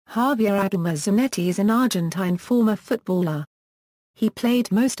Javier Adelmar Zanetti is an Argentine former footballer. He played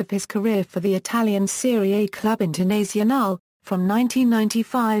most of his career for the Italian Serie A club Internazionale, from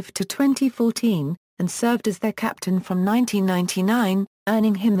 1995 to 2014, and served as their captain from 1999,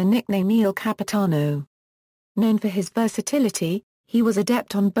 earning him the nickname Il Capitano. Known for his versatility, he was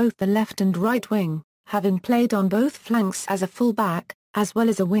adept on both the left and right wing, having played on both flanks as a fullback, as well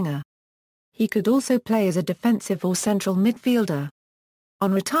as a winger. He could also play as a defensive or central midfielder.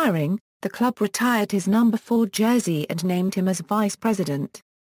 On retiring, the club retired his number 4 jersey and named him as vice president.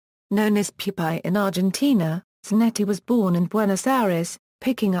 Known as Pupi in Argentina, Zanetti was born in Buenos Aires,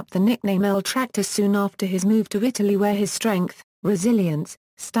 picking up the nickname El Tractor soon after his move to Italy, where his strength, resilience,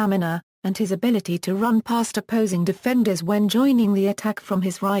 stamina, and his ability to run past opposing defenders when joining the attack from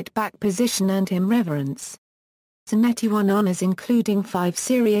his right-back position earned him reverence. Zanetti won honours including 5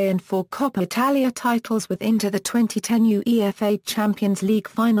 Serie A and 4 Coppa Italia titles with Inter. The 2010 UEFA Champions League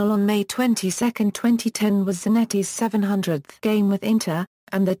Final on May 22, 2010 was Zanetti's 700th game with Inter,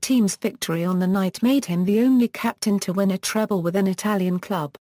 and the team's victory on the night made him the only captain to win a treble with an Italian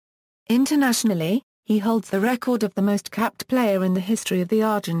club. Internationally, he holds the record of the most capped player in the history of the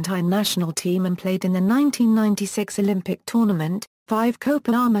Argentine national team and played in the 1996 Olympic tournament, 5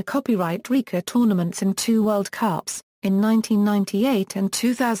 Copa América tournaments and 2 World Cups, in 1998 and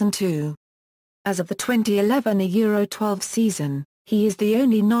 2002. As of the 2011 Euro 12 season, he is the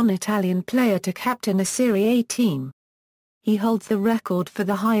only non-Italian player to captain a Serie A team. He holds the record for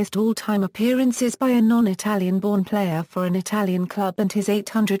the highest all-time appearances by a non-Italian-born player for an Italian club, and his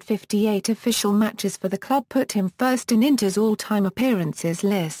 858 official matches for the club put him first in Inter's all-time appearances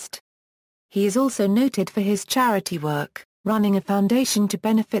list. He is also noted for his charity work, running a foundation to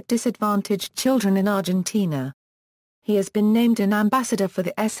benefit disadvantaged children in Argentina. He has been named an ambassador for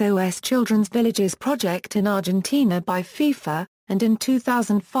the SOS Children's Villages project in Argentina by FIFA, and in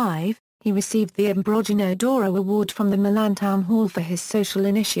 2005, he received the Ambrogino d'Oro Award from the Milan Town Hall for his social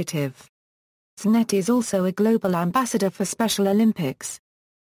initiative. Zanetti is also a global ambassador for Special Olympics.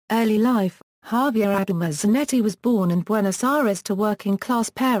 Early life: Javier Adelmar Zanetti was born in Buenos Aires to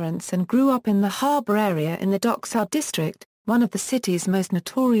working-class parents and grew up in the harbor area in the Dockside district, one of the city's most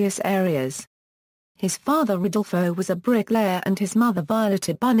notorious areas. His father Rodolfo was a bricklayer and his mother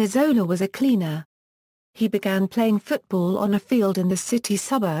Violeta Bonizola was a cleaner. He began playing football on a field in the city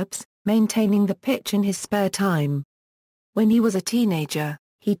suburbs, maintaining the pitch in his spare time. When he was a teenager,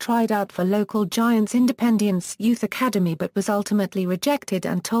 he tried out for local Giants Independiente Youth Academy but was ultimately rejected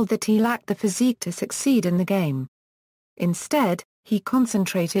and told that he lacked the physique to succeed in the game. Instead, he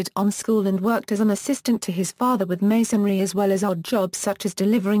concentrated on school and worked as an assistant to his father with masonry as well as odd jobs such as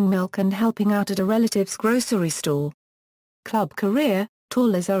delivering milk and helping out at a relative's grocery store. Club career: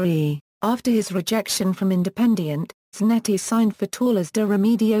 Talleres RE. After his rejection from Independiente, Zanetti signed for Talleres de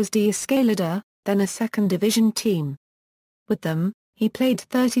Remedios de Escalada, then a second-division team. With them, he played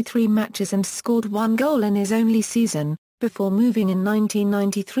 33 matches and scored 1 goal in his only season, before moving in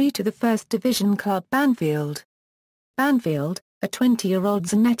 1993 to the first-division club Banfield. Banfield, a 20-year-old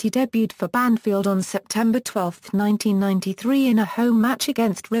Zanetti debuted for Banfield on September 12, 1993 in a home match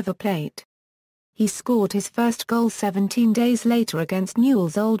against River Plate. He scored his first goal 17 days later against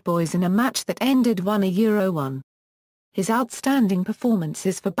Newell's Old Boys in a match that ended 1-1. His outstanding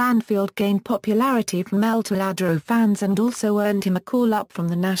performances for Banfield gained popularity from El Taladro fans and also earned him a call-up from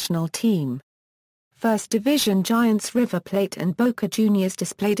the national team. First Division giants River Plate and Boca Juniors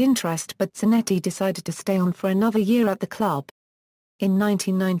displayed interest, but Zanetti decided to stay on for another year at the club. In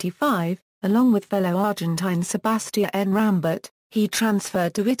 1995, along with fellow Argentine Sebastián Rambert, he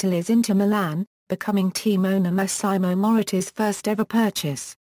transferred to Italy's Inter Milan, becoming team owner Massimo Moratti's first ever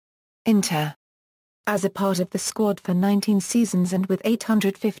purchase. Inter. As a part of the squad for 19 seasons and with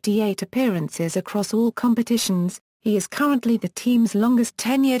 858 appearances across all competitions, he is currently the team's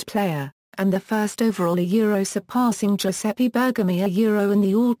longest-tenured player, and the first overall Euro, surpassing Giuseppe Bergomi Euro in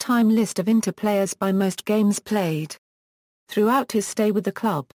the all-time list of Inter players by most games played. Throughout his stay with the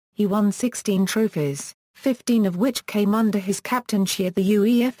club, he won 16 trophies, 15 of which came under his captaincy at the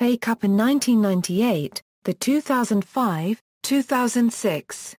UEFA Cup in 1998, the 2005,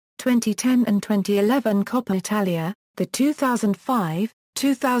 2006, 2010 and 2011 Coppa Italia, the 2005,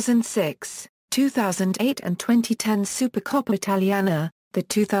 2006, 2008 and 2010 Supercoppa Italiana, the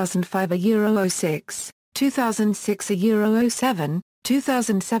 2005 Euro 06, 2006 Euro 07,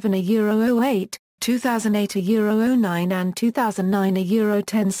 2007 Euro 08, 2008 Euro 09 and 2009 Euro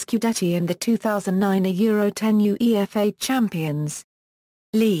 10 Scudetti and the 2009 Euro 10 UEFA Champions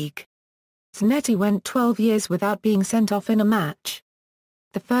League. Zanetti went 12 years without being sent off in a match.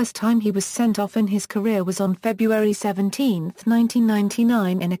 The first time he was sent off in his career was on February 17,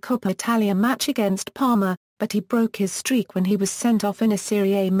 1999 in a Coppa Italia match against Parma, but he broke his streak when he was sent off in a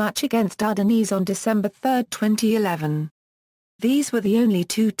Serie A match against Udinese on December 3, 2011. These were the only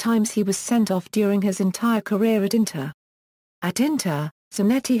two times he was sent off during his entire career at Inter. At Inter,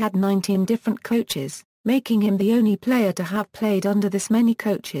 Zanetti had 19 different coaches, making him the only player to have played under this many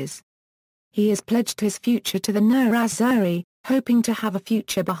coaches. He has pledged his future to the Nerazzurri, hoping to have a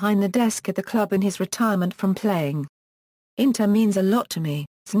future behind the desk at the club in his retirement from playing. Inter means a lot to me,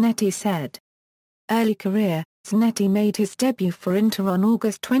 Zanetti said. Early career, Zanetti made his debut for Inter on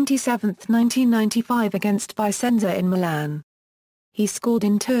August 27, 1995 against Vicenza in Milan. He scored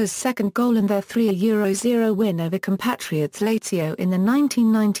Inter's second goal in their 3-0 win over compatriots Lazio in the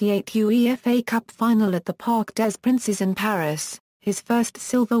 1998 UEFA Cup final at the Parc des Princes in Paris, his first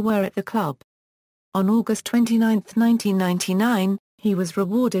silverware at the club. On August 29, 1999, he was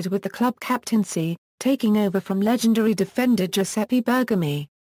rewarded with the club captaincy, taking over from legendary defender Giuseppe Bergomi.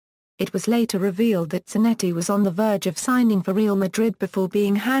 It was later revealed that Zanetti was on the verge of signing for Real Madrid before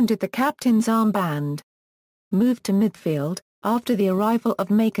being handed the captain's armband. Moved to midfield, after the arrival of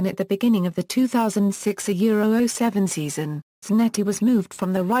Macon at the beginning of the 2006-07 season, Zanetti was moved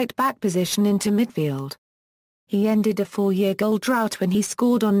from the right-back position into midfield. He ended a 4-year goal drought when he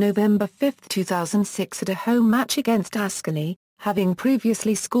scored on November 5, 2006 at a home match against Ascoli, having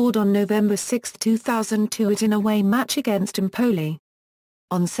previously scored on November 6, 2002 at an away match against Empoli.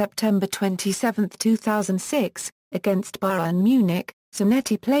 On September 27, 2006, against Bayern Munich,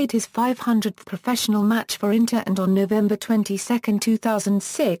 Zanetti played his 500th professional match for Inter, and on November 22,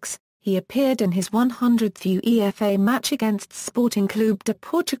 2006, he appeared in his 100th UEFA match against Sporting Clube de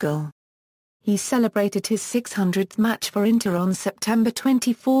Portugal. He celebrated his 600th match for Inter on September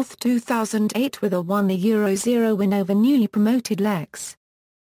 24, 2008 with a 1-0 win over newly promoted Lecce.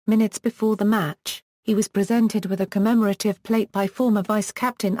 Minutes before the match, he was presented with a commemorative plate by former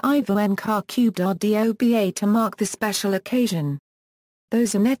vice-captain Ivo ânkhāvb to mark the special occasion. Though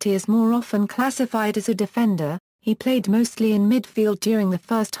Zanetti is more often classified as a defender, he played mostly in midfield during the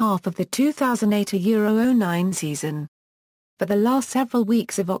first half of the 2008-09 season. For the last several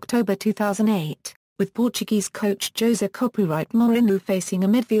weeks of October 2008, with Portuguese coach José Mourinho facing a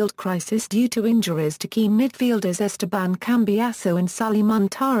midfield crisis due to injuries to key midfielders Esteban Cambiasso and Sully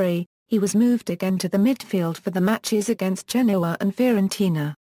Muntari, he was moved again to the midfield for the matches against Genoa and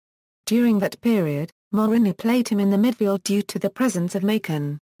Fiorentina. During that period, Mourinho played him in the midfield due to the presence of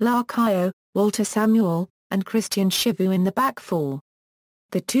Macon, Larcaio, Walter Samuel, and Christian Chivu in the back four.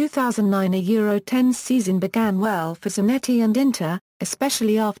 The 2009 Euro 10 season began well for Zanetti and Inter,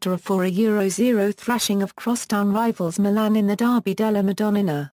 especially after a 4-0 thrashing of crosstown rivals Milan in the Derby della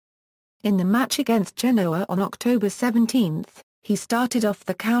Madonnina. In the match against Genoa on October 17, he started off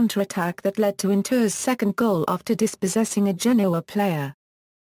the counter-attack that led to Inter's second goal after dispossessing a Genoa player.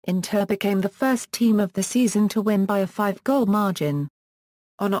 Inter became the first team of the season to win by a 5-goal margin.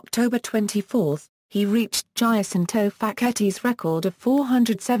 On October 24, he reached Giacinto Facchetti's record of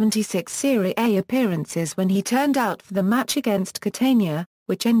 476 Serie A appearances when he turned out for the match against Catania,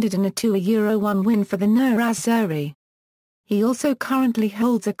 which ended in a 2-1 win for the Nerazzurri. He also currently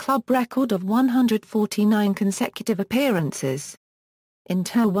holds a club record of 149 consecutive appearances.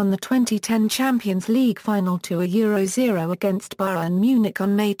 Inter won the 2010 Champions League Final 2-0 against Bayern Munich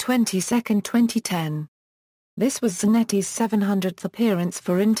on May 22, 2010. This was Zanetti's 700th appearance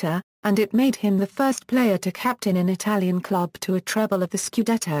for Inter, and it made him the first player to captain an Italian club to a treble of the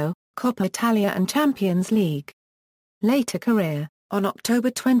Scudetto, Coppa Italia and Champions League. Later career, on October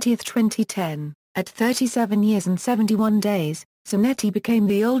 20, 2010, at 37 years and 71 days, Zanetti became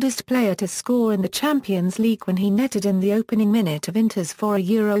the oldest player to score in the Champions League when he netted in the opening minute of Inter's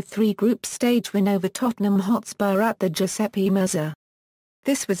 4-3 group stage win over Tottenham Hotspur at the Giuseppe Meazza.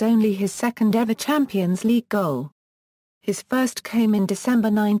 This was only his second ever Champions League goal. His first came in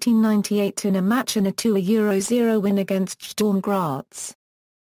December 1998 in a match in a 2-0 win against Sturm Graz.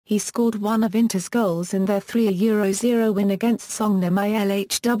 He scored one of Inter's goals in their 3-0 win against Songnam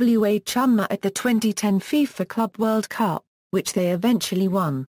Ilhwa Chunma at the 2010 FIFA Club World Cup, which they eventually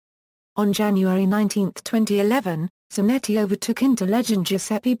won. On January 19, 2011, Zanetti overtook Inter legend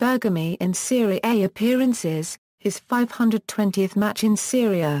Giuseppe Bergomi in Serie A appearances, his 520th match in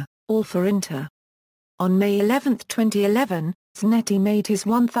Serie A, all for Inter. On May 11, 2011, Zanetti made his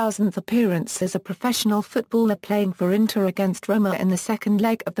 1,000th appearance as a professional footballer playing for Inter against Roma in the second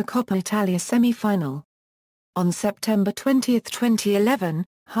leg of the Coppa Italia semi-final. On September 20, 2011,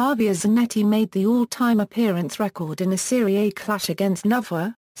 Javier Zanetti made the all-time appearance record in a Serie A clash against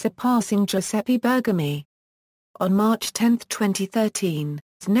Novara, surpassing Giuseppe Bergomi. On March 10, 2013,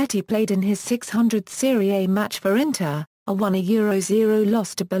 Zanetti played in his 600th Serie A match for Inter, a 1-0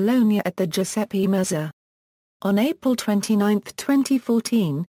 loss to Bologna at the Giuseppe Meazza. On April 29,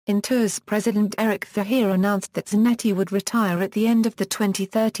 2014, Inter's president Eric Thahir announced that Zanetti would retire at the end of the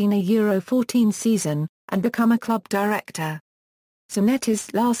 2013 Euro 14 season, and become a club director.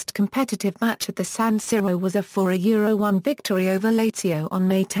 Zanetti's last competitive match at the San Siro was a 4-1 victory over Lazio on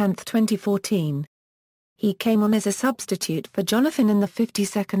May 10, 2014. He came on as a substitute for Jonathan in the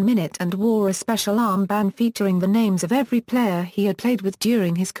 52nd minute and wore a special armband featuring the names of every player he had played with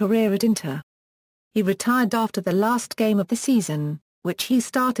during his career at Inter. He retired after the last game of the season, which he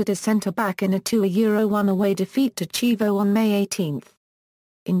started as centre-back in a 2-1 away defeat to Chievo on May 18.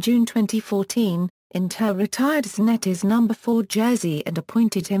 In June 2014, Inter retired Zanetti's number 4 jersey and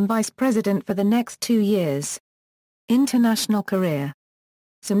appointed him vice president for the next 2 years. International career.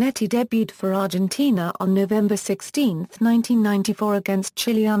 Zanetti debuted for Argentina on November 16, 1994 against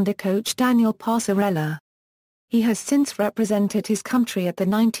Chile under coach Daniel Passarella. He has since represented his country at the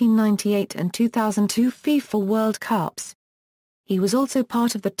 1998 and 2002 FIFA World Cups. He was also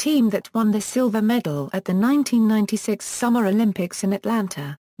part of the team that won the silver medal at the 1996 Summer Olympics in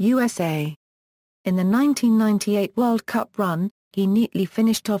Atlanta, USA. In the 1998 World Cup run, he neatly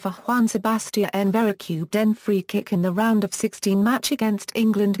finished off a Juan Sebastián Veretout free kick in the round of 16 match against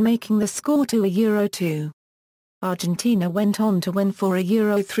England, making the score 2-2. Argentina went on to win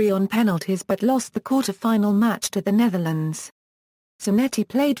 4-3 on penalties but lost the quarter-final match to the Netherlands. Zanetti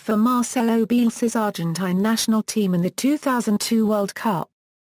played for Marcelo Bielsa's Argentine national team in the 2002 World Cup.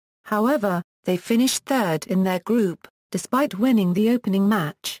 However, they finished third in their group, despite winning the opening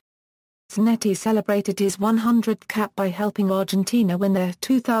match. Zanetti celebrated his 100th cap by helping Argentina win their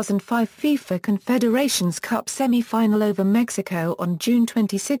 2005 FIFA Confederations Cup semi-final over Mexico on June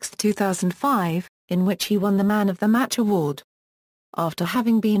 26, 2005, in which he won the Man of the Match award. After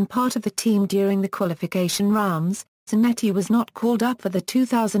having been part of the team during the qualification rounds, Zanetti was not called up for the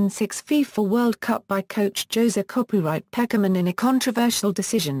 2006 FIFA World Cup by coach Jose Copyright Peckerman in a controversial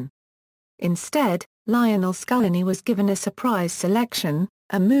decision. Instead, Lionel Scaloni was given a surprise selection,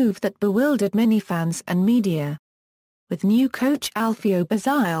 a move that bewildered many fans and media. With new coach Alfio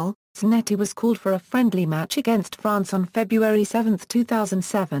Basile, Zanetti was called for a friendly match against France on February 7,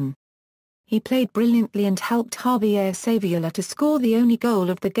 2007. He played brilliantly and helped Javier Zanetti to score the only goal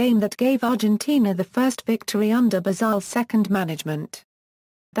of the game that gave Argentina the first victory under Basile's second management.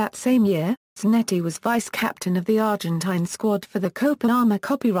 That same year, Zanetti was vice-captain of the Argentine squad for the Copa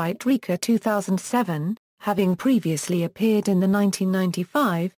América 2007, having previously appeared in the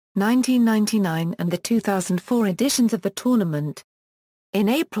 1995, 1999 and the 2004 editions of the tournament. In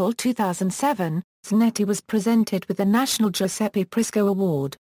April 2007, Zanetti was presented with the National Giuseppe Prisco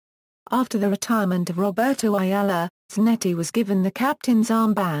Award. After the retirement of Roberto Ayala, Zanetti was given the captain's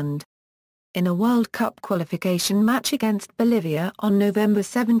armband. In a World Cup qualification match against Bolivia on November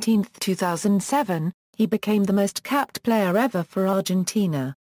 17, 2007, he became the most capped player ever for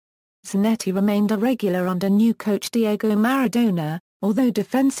Argentina. Zanetti remained a regular under new coach Diego Maradona, although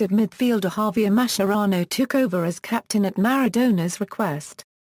defensive midfielder Javier Mascherano took over as captain at Maradona's request.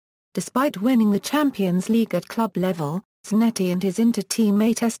 Despite winning the Champions League at club level, Zanetti and his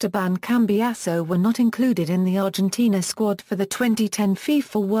Inter-teammate Esteban Cambiasso were not included in the Argentina squad for the 2010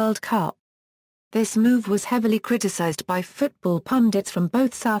 FIFA World Cup. This move was heavily criticized by football pundits from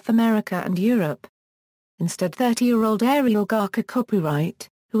both South America and Europe. Instead, 30-year-old Ariel Garca Copyright,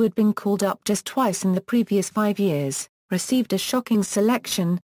 who had been called up just twice in the previous 5 years, received a shocking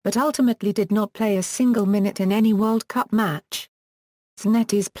selection, but ultimately did not play a single minute in any World Cup match.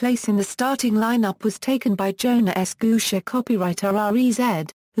 Zanetti's place in the starting lineup was taken by Jonah Escucha copywriter REZ,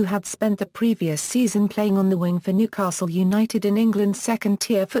 who had spent the previous season playing on the wing for Newcastle United in England's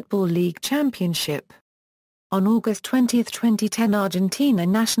second-tier Football League Championship. On August 20, 2010, Argentina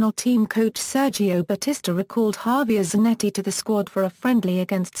national team coach Sergio Batista recalled Javier Zanetti to the squad for a friendly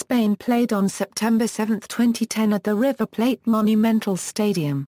against Spain played on September 7, 2010 at the River Plate Monumental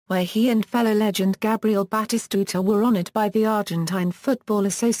Stadium, where he and fellow legend Gabriel Batistuta were honored by the Argentine Football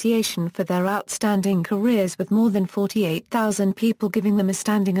Association for their outstanding careers, with more than 48,000 people giving them a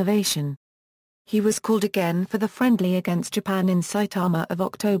standing ovation. He was called again for the friendly against Japan in Saitama of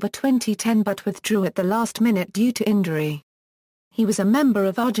October 2010 but withdrew at the last minute due to injury. He was a member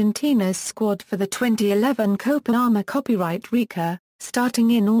of Argentina's squad for the 2011 Copa América,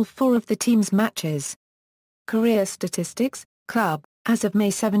 starting in all 4 of the team's matches. Career statistics, club, as of May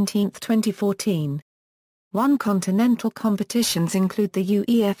 17, 2014. 1 Continental competitions include the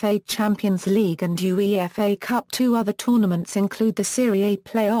UEFA Champions League and UEFA Cup. 2 other tournaments include the Serie A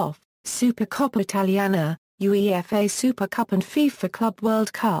playoff, Super Coppa Italiana, UEFA Super Cup and FIFA Club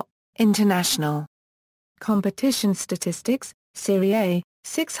World Cup. International competition statistics: Serie A,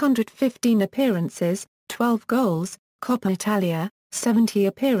 615 appearances, 12 goals; Coppa Italia, 70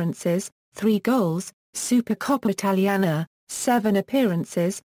 appearances, 3 goals; Super Coppa Italiana, 7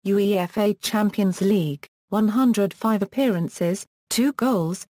 appearances; UEFA Champions League, 105 appearances, 2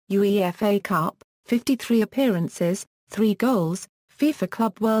 goals; UEFA Cup, 53 appearances, 3 goals; FIFA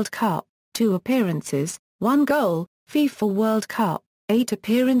Club World Cup, 2 appearances, 1 goal; FIFA World Cup, 8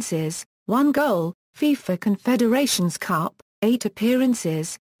 appearances, 1 goal; FIFA Confederations Cup, 8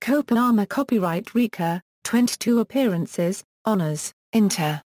 appearances; Copa América Copyright Rica, 22 appearances, Honours,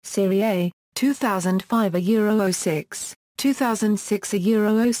 Inter, Serie A, 2005 a Euro 06, 2006 a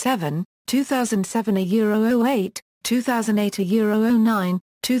Euro 07, 2007 a Euro 08, 2008 a Euro 09,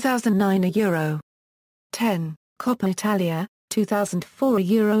 2009 a Euro 10, Coppa Italia, 2004 a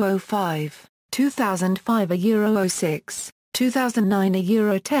Euro 05, 2005 a Euro 06, 2009 a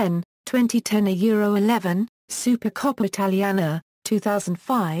Euro 10, 2010 a Euro 11, Super Coppa Italiana,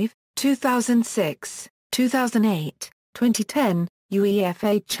 2005, 2006, 2008, 2010,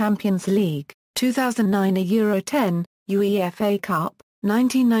 UEFA Champions League, 2009 a Euro 10, UEFA Cup,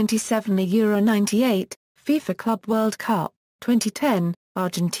 1997 a Euro 98, FIFA Club World Cup, 2010,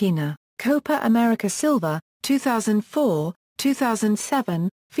 Argentina, Copa América Silver, 2004, 2007,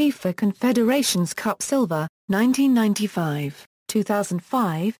 FIFA Confederations Cup Silver, 1995,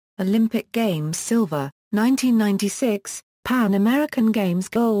 2005, Olympic Games Silver, 1996, Pan American Games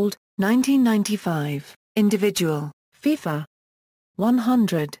Gold, 1995, Individual, FIFA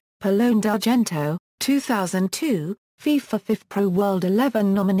 100, Pallone d'Argento, 2002, FIFA FIFPro World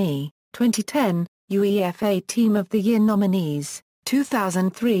 11 nominee, 2010, UEFA Team of the Year nominees,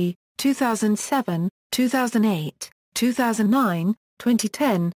 2003, 2007, 2008, 2009,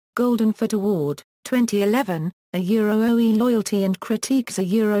 2010, Golden Foot Award, 2011, a Euro OE Loyalty and Critiques a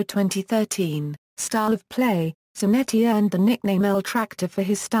Euro 2013, Style of Play. Zanetti earned the nickname El Tractor for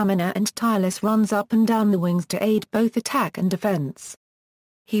his stamina and tireless runs up and down the wings to aid both attack and defense.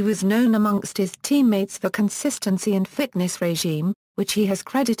 He was known amongst his teammates for consistency and fitness regime, which he has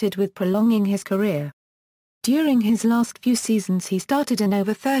credited with prolonging his career. During his last few seasons he started in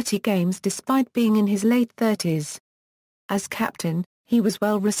over 30 games despite being in his late 30s. As captain, he was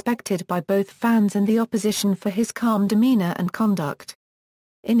well respected by both fans and the opposition for his calm demeanor and conduct.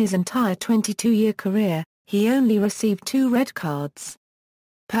 In his entire 22-year career, he only received 2 red cards.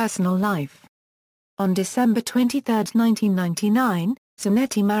 Personal life. On December 23, 1999,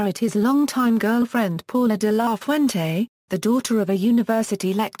 Zanetti married his longtime girlfriend Paula de la Fuente, the daughter of a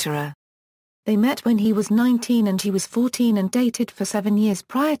university lecturer. They met when he was 19 and she was 14 and dated for 7 years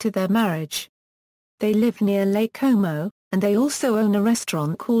prior to their marriage. They live near Lake Como, and they also own a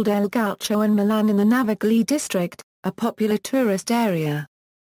restaurant called El Gaucho in Milan in the Navigli district, a popular tourist area.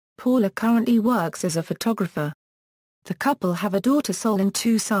 Paula currently works as a photographer. The couple have a daughter Sol and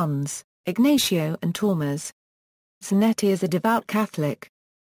 2 sons, Ignacio and Thomas. Zanetti is a devout Catholic.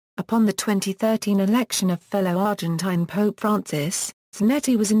 Upon the 2013 election of fellow Argentine Pope Francis,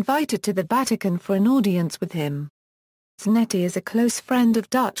 Zanetti was invited to the Vatican for an audience with him. Zanetti is a close friend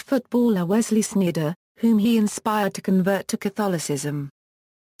of Dutch footballer Wesley Sneijder, whom he inspired to convert to Catholicism.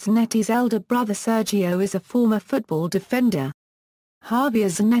 Zanetti's elder brother Sergio is a former football defender. Javier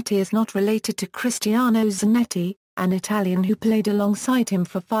Zanetti is not related to Cristiano Zanetti, an Italian who played alongside him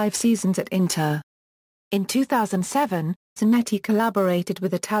for 5 seasons at Inter. In 2007, Zanetti collaborated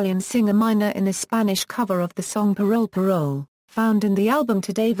with Italian singer Minor in a Spanish cover of the song Parole Parole, found in the album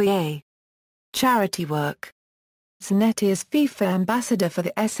 {"Todavía". Charity work. Zanetti is FIFA ambassador for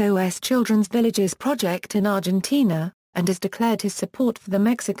the SOS Children's Villages project in Argentina, and has declared his support for the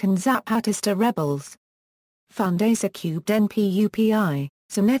Mexican Zapatista rebels. {"Fundación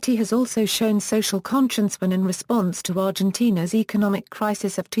Zanetti has also shown social conscience when in response to Argentina's economic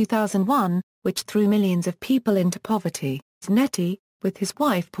crisis of 2001, which threw millions of people into poverty. Zanetti, with his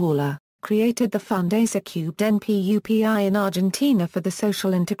wife Paula, created the Fundación in Argentina for the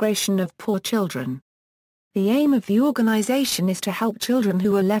social integration of poor children. The aim of the organization is to help children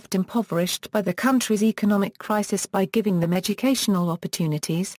who are left impoverished by the country's economic crisis by giving them educational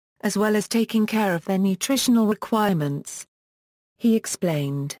opportunities, as well as taking care of their nutritional requirements. He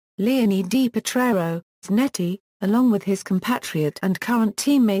explained, Leone Di Petrero, Zanetti, along with his compatriot and current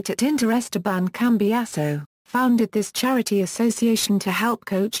teammate at Inter Esteban Cambiaso, founded this charity association to help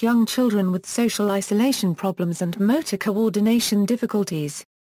coach young children with social isolation problems and motor coordination difficulties.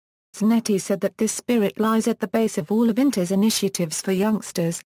 Zanetti said that this spirit lies at the base of all of Inter's initiatives for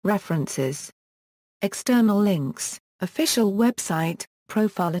youngsters. References. External links, official website,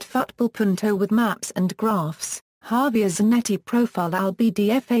 profile at football.to with maps and graphs, Javier Zanetti profile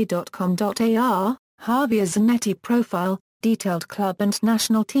albdfa.com.ar, Javier Zanetti profile, detailed club and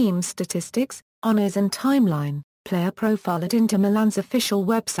national team statistics, honours and timeline, player profile at Inter Milan's official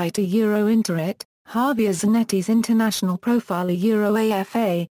website Inter.it, Javier Zanetti's international profile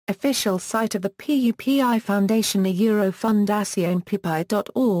AFA, official site of the PUPI Foundation Fundazione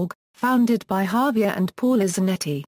Pupi.org, founded by Javier and Paula Zanetti.